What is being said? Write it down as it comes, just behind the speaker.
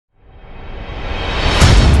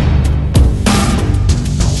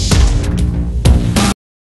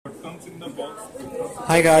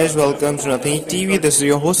Hi guys, welcome to Nothing TV. This is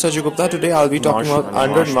your host Sajay Gupta. Today I'll be talking about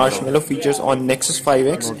Android Marshmallow features on Nexus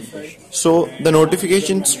 5X. So the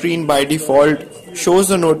notification screen by default shows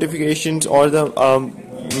the notifications or the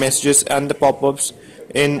messages and the pop-ups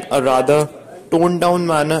in a rather toned down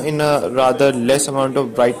manner, in a rather less amount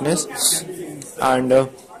of brightness. And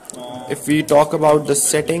if we talk about the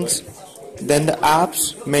settings, then the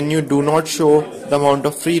apps menu do not show the amount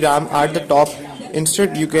of free RAM at the top.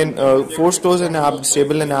 Instead, you can force close an app,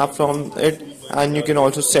 disable an app from it, and you can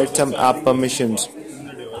also set some app permissions.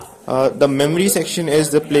 The memory section is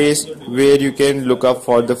the place where you can look up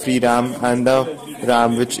for the free RAM and the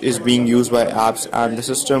RAM which is being used by apps and the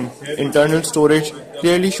system. Internal storage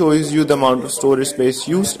clearly shows you the amount of storage space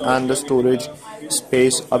used and the storage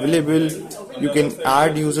space available. You can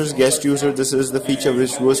add users, guest user. This is the feature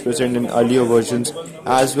which was present in earlier versions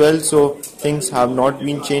as well, so things have not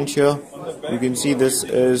been changed here. You can see this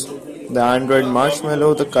is the Android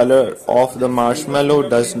Marshmallow. The color of the marshmallow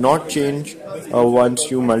does not change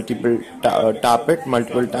once you tap it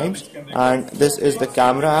multiple times. And this is the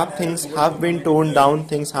camera app. Things have been toned down,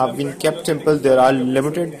 things have been kept simple. There are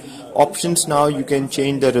limited options now. You can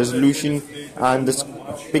change the resolution and the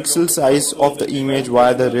pixel size of the image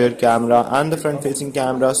via the rear camera and the front facing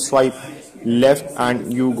camera. Swipe left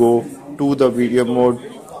and you go to the video mode.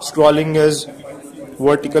 Scrolling is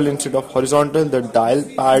vertical instead of horizontal. The dial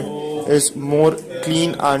pad is more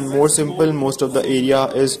clean and more simple. Most of the area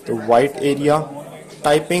is the white area.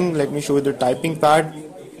 Typing, let me show you the typing pad.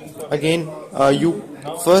 Again, you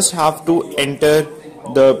first have to enter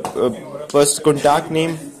the first contact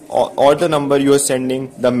name or the number you are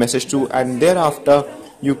sending the message to, and thereafter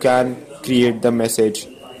you can create the message.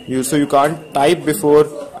 So you can't type before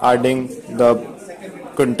adding the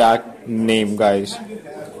contact name, guys.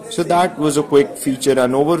 So that was a quick feature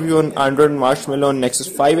and overview on Android Marshmallow on Nexus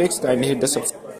 5X. Kindly hit the subscribe